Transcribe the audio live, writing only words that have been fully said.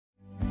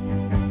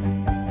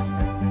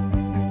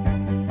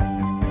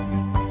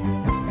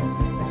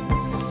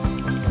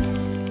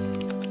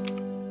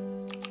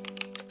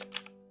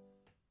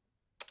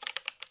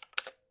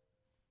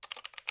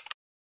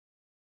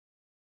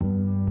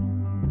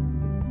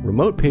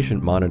Remote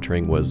patient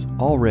monitoring was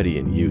already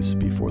in use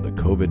before the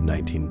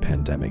COVID-19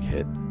 pandemic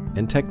hit,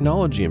 and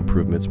technology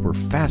improvements were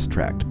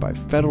fast-tracked by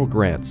federal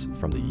grants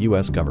from the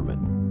US government.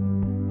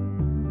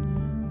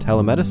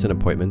 Telemedicine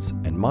appointments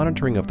and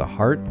monitoring of the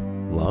heart,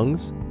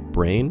 lungs,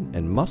 brain,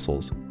 and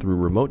muscles through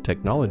remote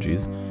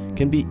technologies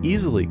can be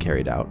easily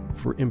carried out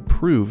for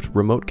improved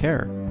remote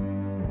care.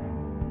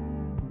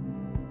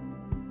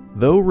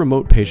 Though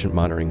remote patient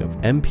monitoring of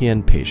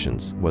MPN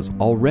patients was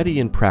already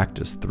in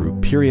practice through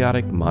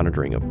periodic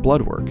monitoring of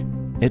blood work,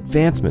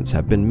 advancements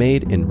have been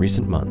made in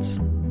recent months.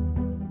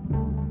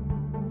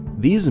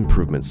 These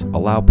improvements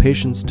allow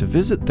patients to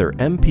visit their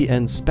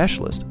MPN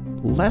specialist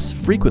less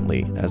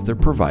frequently as their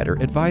provider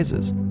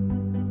advises.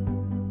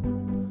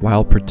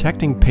 While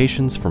protecting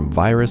patients from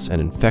virus and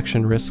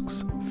infection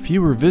risks,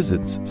 fewer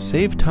visits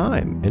save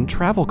time and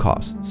travel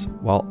costs,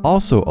 while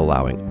also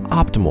allowing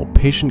optimal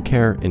patient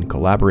care in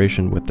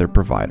collaboration with their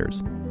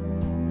providers.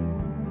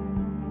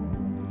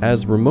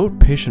 As remote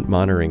patient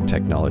monitoring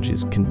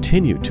technologies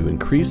continue to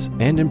increase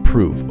and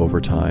improve over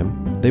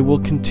time, they will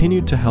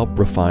continue to help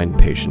refine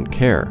patient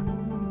care.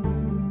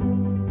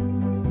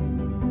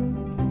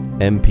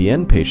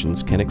 MPN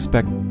patients can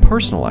expect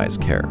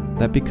personalized care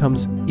that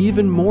becomes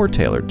even more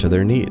tailored to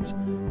their needs,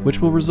 which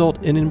will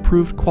result in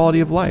improved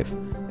quality of life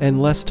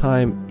and less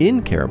time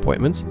in care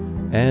appointments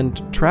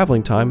and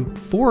traveling time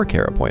for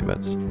care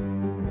appointments.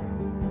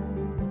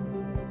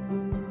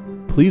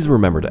 Please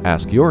remember to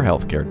ask your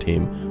healthcare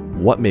team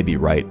what may be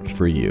right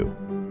for you.